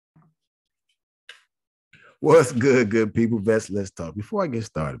What's good, good people? Let's talk. Before I get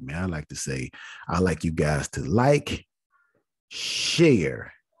started, man, I like to say I like you guys to like,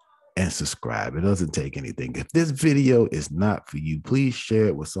 share, and subscribe. It doesn't take anything. If this video is not for you, please share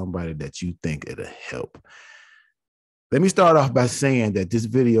it with somebody that you think it'll help. Let me start off by saying that these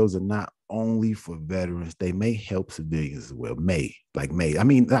videos are not only for veterans. They may help civilians as well. May. I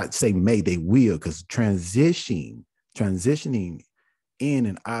mean, not say may, they will, because transitioning in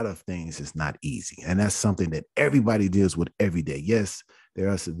and out of things is not easy. And that's something that everybody deals with every day. Yes, there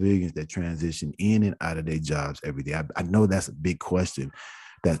are civilians that transition in and out of their jobs every day. I know that's a big question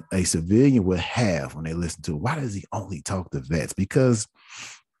that a civilian would have when they listen to, why does he only talk to vets? Because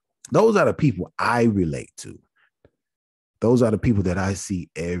those are the people I relate to. Those are the people that I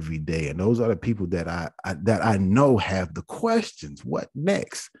see every day. And those are the people that I know have the questions. What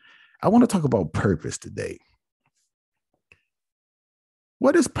next? I want to talk about purpose today.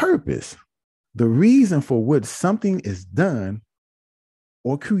 What is purpose? The reason for which something is done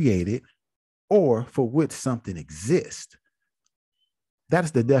or created, or for which something exists. That's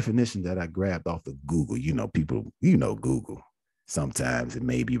the definition that I grabbed off of Google. People, Google. Sometimes it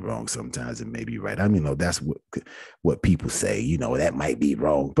may be wrong. Sometimes it may be right. I mean, that's what people say, that might be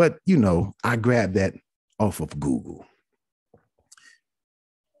wrong. But, I grabbed that off of Google.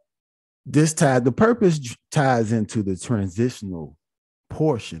 The purpose ties into the transitional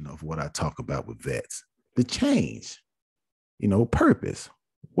portion of what I talk about with vets. The change, purpose.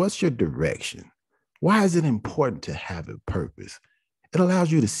 What's your direction? Why is it important to have a purpose? It allows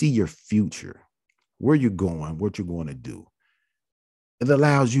you to see your future, where you're going, what you're going to do. It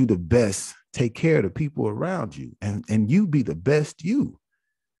allows you to best take care of the people around you and you be the best you.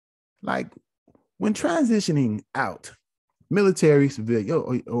 Like when transitioning out, military,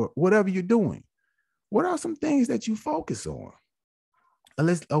 civilian, or whatever you're doing, what are some things that you focus on? And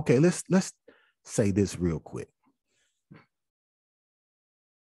let's say this real quick.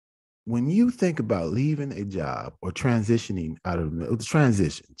 When you think about leaving a job or transitioning out of the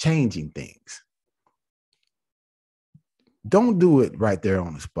transition, changing things, don't do it right there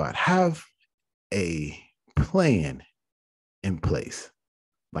on the spot. Have a plan in place,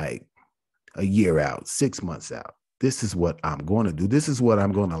 like a year out, 6 months out. This is what I'm going to do. This is what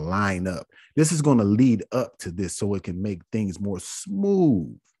I'm going to line up. This is going to lead up to this so it can make things more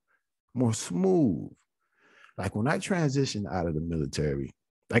smooth. Like when I transition out of the military,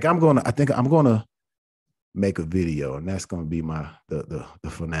 like I think I'm going to make a video, and that's going to be the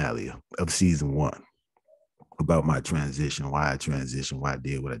finale of season 1 about my transition, why I transitioned, why I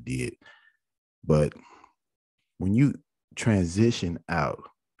did what I did. But when you transition out,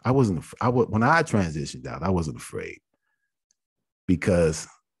 when I transitioned out, I wasn't afraid, because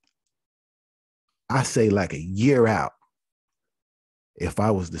I say like a year out, if I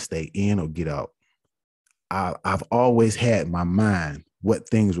was to stay in or get out, I've always had in my mind what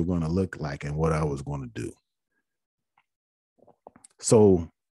things were going to look like and what I was going to do. So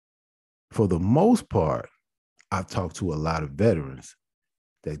for the most part, I've talked to a lot of veterans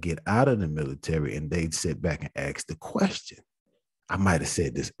that get out of the military and they sit back and ask the question. I might have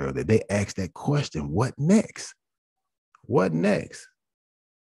said this earlier. They ask that question, what next? What next?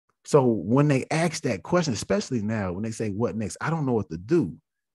 So when they ask that question, especially now, when they say, what next? I don't know what to do.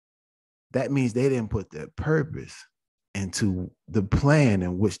 That means they didn't put their purpose into the plan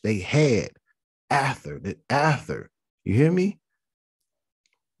in which they had after. You hear me?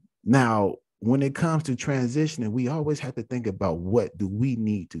 Now, when it comes to transitioning, we always have to think about what do we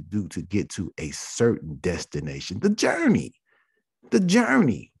need to do to get to a certain destination, the journey.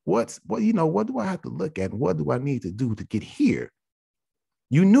 What do I have to look at? What do I need to do to get here?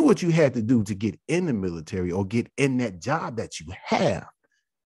 You knew what you had to do to get in the military or get in that job that you have.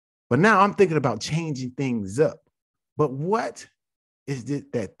 But now I'm thinking about changing things up. But what is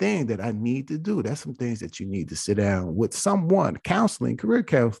that thing that I need to do? That's some things that you need to sit down with someone, career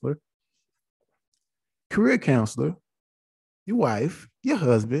counselor, your wife, your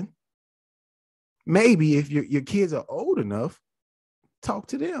husband. Maybe if your kids are old enough, talk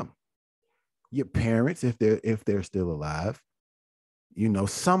to them. Your parents, if they're still alive,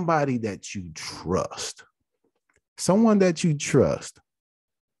 somebody that you trust. Someone that you trust.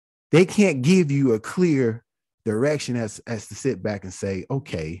 They can't give you a clear direction as to sit back and say,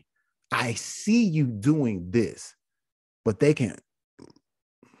 okay, I see you doing this, but they can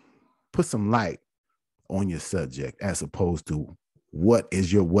put some light on your subject as opposed to what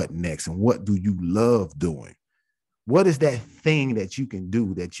is your what next and what do you love doing? What is that thing that you can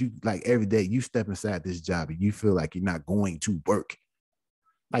do that you like every day? You step inside this job and you feel like you're not going to work.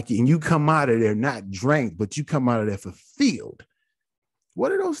 Like, and you come out of there not drained, but you come out of there fulfilled.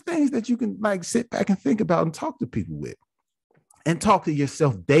 What are those things that you can like sit back and think about and talk to people with and talk to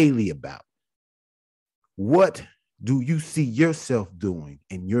yourself daily about? What do you see yourself doing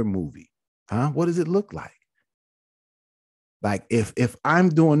in your movie? Huh? What does it look like? Like if I'm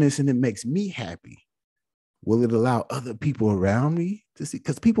doing this and it makes me happy, will it allow other people around me to see?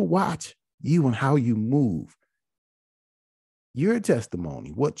 Because people watch you and how you move. You're a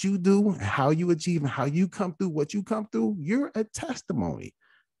testimony. What you do and how you achieve and how you come through what you come through, you're a testimony.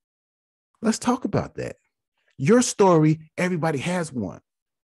 Let's talk about that. Your story, everybody has one.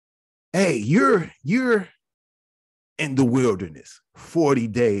 Hey, you're in the wilderness 40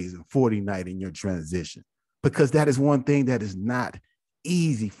 days and 40 nights in your transition, because that is one thing that is not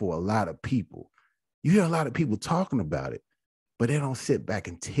easy for a lot of people. You hear a lot of people talking about it, but they don't sit back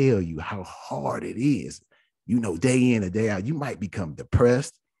and tell you how hard it is. You know, day in and day out, you might become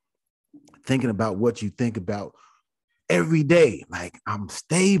depressed, thinking about what you think about every day. Like, I'm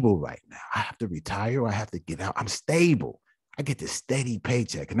stable right now. I have to retire. I have to get out. I'm stable. I get this steady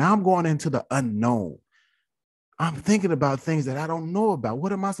paycheck. And now I'm going into the unknown. I'm thinking about things that I don't know about.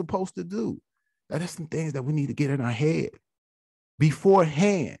 What am I supposed to do? That's some things that we need to get in our head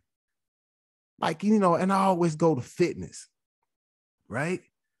beforehand. Like, you know, and I always go to fitness, right?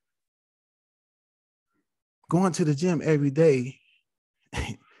 Going to the gym every day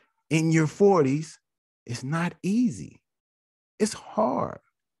in your 40s, it's not easy. It's hard.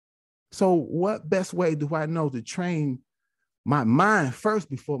 So what best way do I know to train my mind first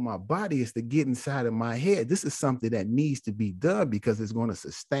before my body is to get inside of my head? This is something that needs to be done because it's going to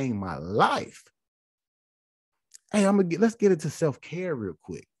sustain my life. Hey, let's get into self-care real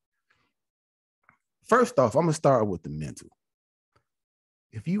quick. First off, I'm going to start with the mental.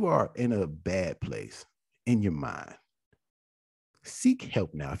 If you are in a bad place in your mind, seek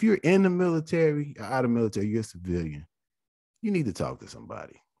help now. If you're in the military or out of the military, you're a civilian, you need to talk to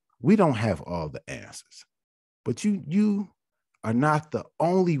somebody. We don't have all the answers, but you are not the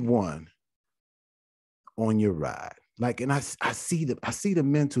only one on your ride. Like, and I see the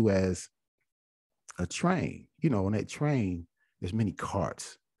mental as a train. You know, on that train, there's many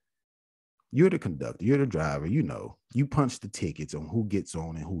carts. You're the conductor, you're the driver, you know, you punch the tickets on who gets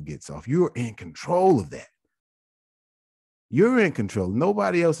on and who gets off. You're in control of that. You're in control.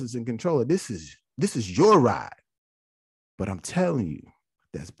 Nobody else is in control. This is your ride. But I'm telling you,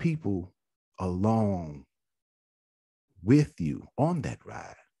 there's people along with you on that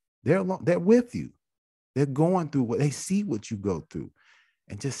ride. They're with you. They're going through what they see, what you go through,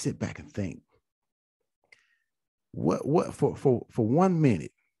 and just sit back and think. What for 1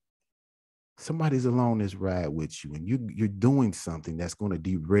 minute, somebody's along this ride with you, and you're doing something that's going to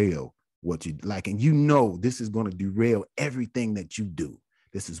derail what you like, and you know this is going to derail everything that you do.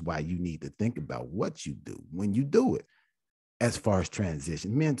 This is why you need to think about what you do when you do it. As far as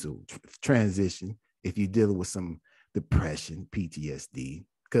transition, mental transition, if you're dealing with some depression, PTSD,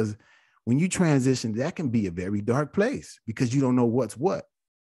 because when you transition, that can be a very dark place because you don't know what's what.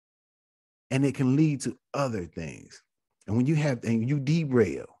 And it can lead to other things. And when you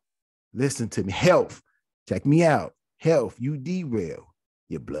derail, listen to me, health, check me out, health, you derail,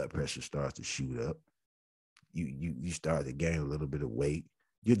 your blood pressure starts to shoot up. You start to gain a little bit of weight.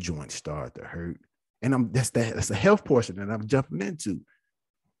 Your joints start to hurt. And that's the health portion that I'm jumping into.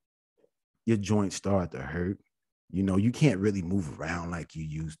 Your joints start to hurt. You know, you can't really move around like you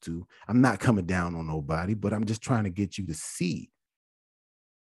used to. I'm not coming down on nobody, but I'm just trying to get you to see.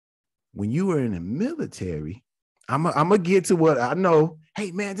 When you were in the military, I'm gonna get to what I know.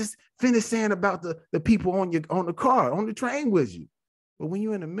 Hey man, just finish saying about the people on the car, on the train with you. But when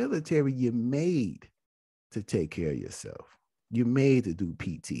you're in the military, you're made to take care of yourself. You're made to do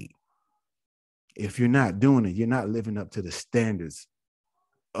PT. If you're not doing it, you're not living up to the standards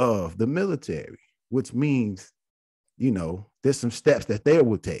of the military, which means, you know, there's some steps that they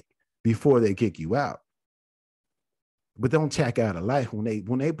will take before they kick you out. But don't check out of life.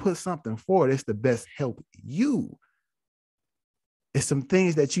 When they put something forward, it's the best help you. It's some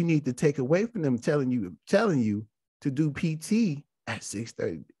things that you need to take away from them telling you to do PT at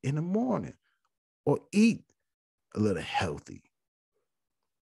 6:30 in the morning or eat a little healthy.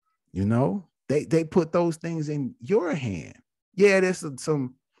 You know, they put those things in your hand. Yeah, there's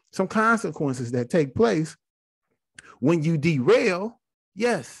some consequences that take place when you derail.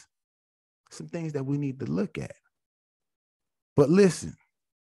 Yes, some things that we need to look at. But listen,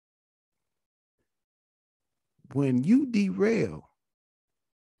 when you derail,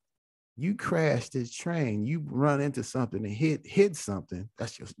 you crash this train, you run into something and hit something,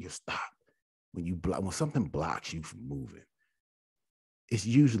 that's your stop. When something blocks you from moving, it's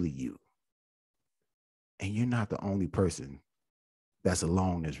usually you. And you're not the only person that's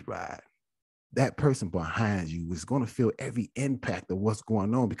along this ride. That person behind you is going to feel every impact of what's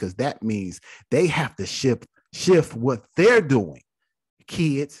going on, because that means they have to shift what they're doing.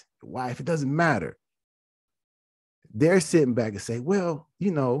 Kids, wife, it doesn't matter. They're sitting back and say, well,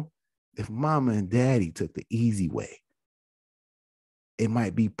 if mama and daddy took the easy way, it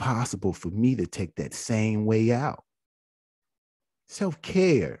might be possible for me to take that same way out.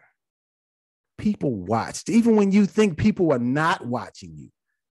 Self-care. People watch. Even when you think people are not watching you,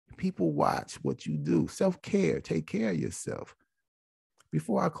 people watch what you do. Self-care. Take care of yourself.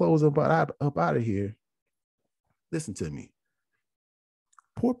 Before I close up out of here, listen to me.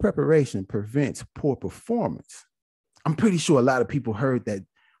 Poor preparation prevents poor performance. I'm pretty sure a lot of people heard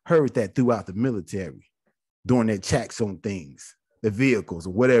that throughout the military, during their checks on things, the vehicles,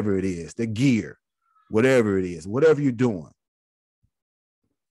 or whatever it is, the gear, whatever it is, whatever you're doing.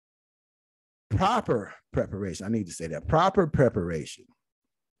 Proper preparation. I need to say that. Proper preparation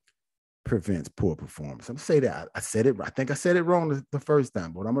prevents poor performance. I'm gonna say that. I said it. I think I said it wrong the first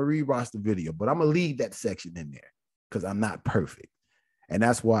time, but I'm gonna rewatch the video. But I'm gonna leave that section in there because I'm not perfect, and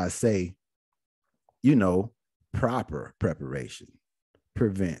that's why I say, proper preparation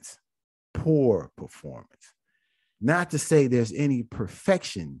prevents poor performance. Not to say there's any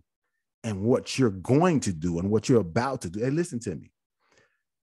perfection in what you're going to do and what you're about to do. Hey, listen to me.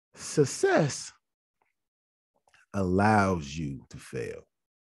 Success allows you to fail.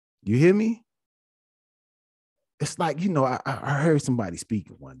 You hear me? It's like, I heard somebody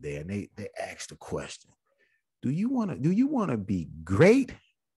speaking one day, and they asked the question, do you want to be great,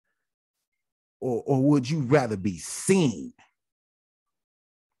 or would you rather be seen?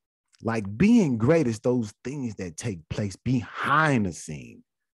 Like, being great is those things that take place behind the scene.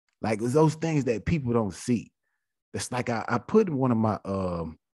 Like, it's those things that people don't see. It's like I put in one of my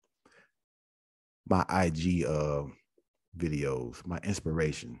my IG videos, my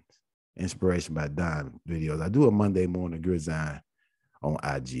inspiration by Don videos. I do a Monday morning gridiron on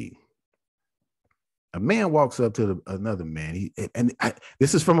IG. A man walks up to another man.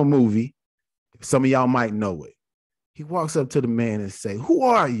 This is from a movie. Some of y'all might know it. He walks up to the man and say, "Who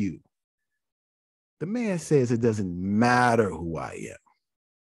are you?" The man says, "It doesn't matter who I am.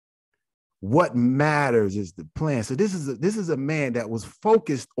 What matters is the plan." So this is a man that was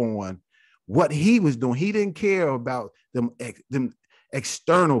focused on what he was doing. He didn't care about them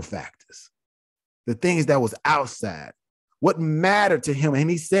external factors, the things that was outside. What mattered to him, and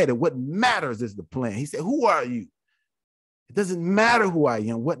he said it, what matters is the plan. He said, "Who are you?" It doesn't matter who I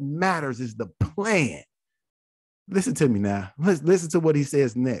am. What matters is the plan. Listen to me now. Listen to what he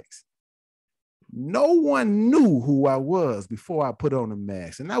says next. No one knew who I was before I put on the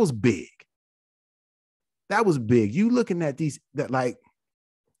mask. And that was big. That was big. You looking at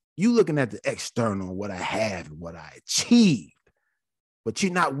you looking at the external, what I have and what I achieved, but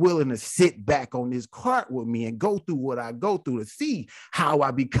you're not willing to sit back on this cart with me and go through what I go through to see how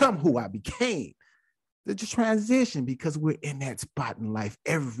I become who I became. The transition, because we're in that spot in life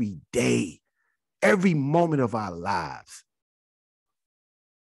every day, every moment of our lives.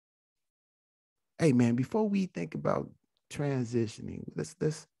 Hey, man, before we think about transitioning, let's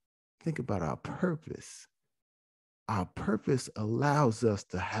think about our purpose. Our purpose allows us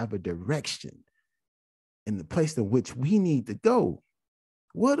to have a direction in the place in which we need to go.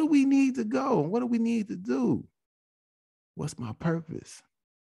 What do we need to go? What do we need to do? What's my purpose?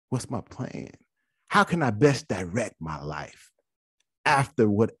 What's my plan? How can I best direct my life after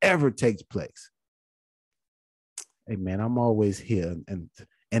whatever takes place? Hey, man, I'm always here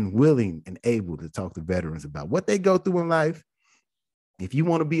and willing and able to talk to veterans about what they go through in life. If you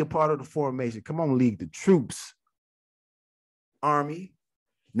want to be a part of the formation, come on, lead the troops. Army,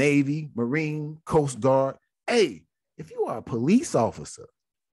 Navy, Marine, Coast Guard. Hey, if you are a police officer,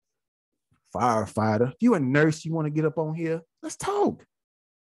 firefighter, if you're a nurse, you want to get up on here, let's talk.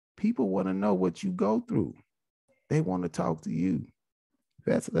 People want to know what you go through. They want to talk to you.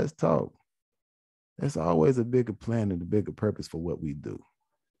 Let's talk. There's always a bigger plan and a bigger purpose for what we do.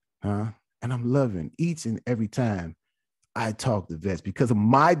 And I'm loving each and every time I talk to vets because of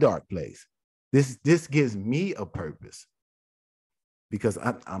my dark place. This gives me a purpose, because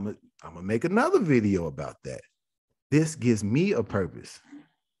I'm gonna make another video about that. This gives me a purpose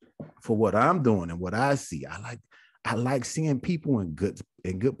for what I'm doing and what I see. I like seeing people in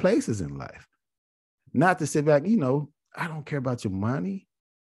good places in life. Not to sit back, I don't care about your money.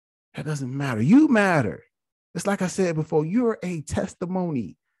 That doesn't matter. You matter. It's like I said before, you're a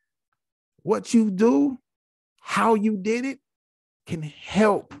testimony. What you do, how you did it, can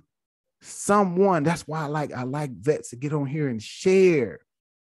help someone. That's why I like vets to get on here and share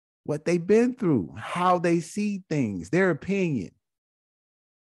what they've been through, how they see things, their opinion.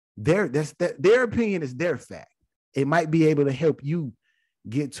 their opinion is their fact. It might be able to help you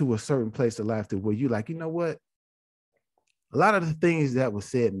get to a certain place of life to where you like, you know what? A lot of the things that were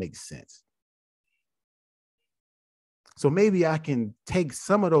said make sense. So maybe I can take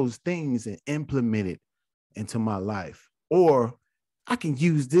some of those things and implement it into my life. Or I can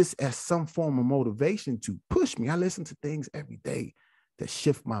use this as some form of motivation to push me. I listen to things every day that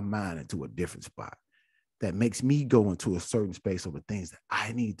shift my mind into a different spot, that makes me go into a certain space of the things that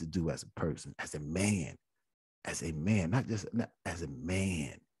I need to do as a person, as a man, not as a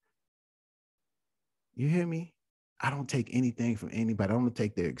man. You hear me? I don't take anything from anybody. I don't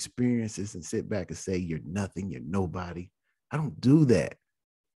take their experiences and sit back and say, you're nothing, you're nobody. I don't do that.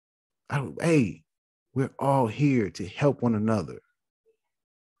 Hey, we're all here to help one another.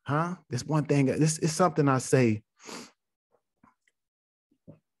 Huh? That's one thing. This is something I say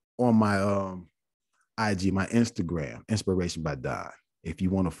on my IG, my Instagram, Inspiration by Don. If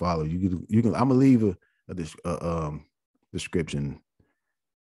you want to follow, you can. I'm gonna leave a description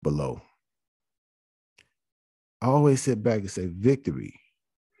below. I always sit back and say victory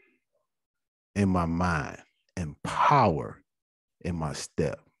in my mind and power in my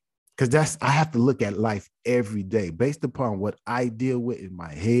step. Because I have to look at life every day based upon what I deal with in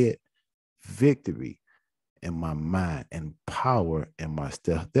my head, victory in my mind and power in my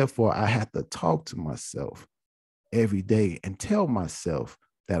step. Therefore, I have to talk to myself every day and tell myself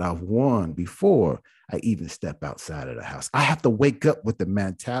that I've won before I even step outside of the house. I have to wake up with the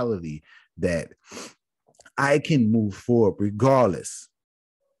mentality that I can move forward regardless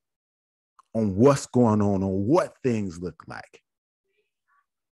on what's going on what things look like.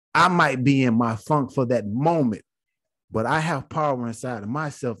 I might be in my funk for that moment, but I have power inside of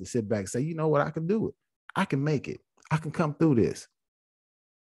myself to sit back and say, you know what, I can do it. I can make it. I can come through this.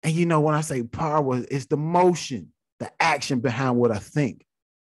 And you know, when I say power, it's the motion, the action behind what I think.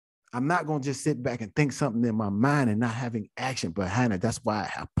 I'm not going to just sit back and think something in my mind and not having action behind it. That's why I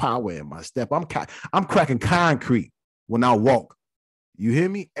have power in my step. I'm cracking concrete when I walk. You hear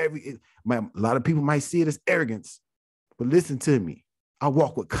me? A lot of people might see it as arrogance, but listen to me. I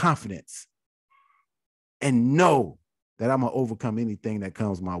walk with confidence and know that I'm going to overcome anything that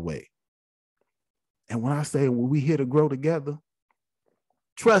comes my way. And when I say we're here to grow together,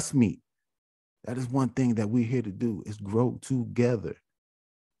 trust me, that is one thing that we're here to do is grow together.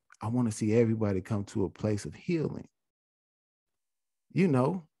 I want to see everybody come to a place of healing. You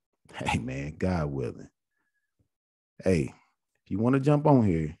know, hey, man, God willing. Hey, if you want to jump on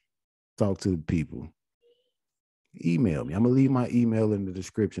here, talk to the people, email me. I'm going to leave my email in the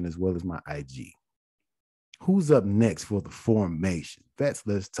description as well as my IG. Who's up next for the formation? Vets,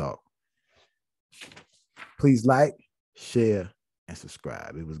 let's talk. Please like, share, and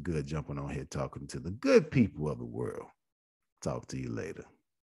subscribe. It was good jumping on here talking to the good people of the world. Talk to you later.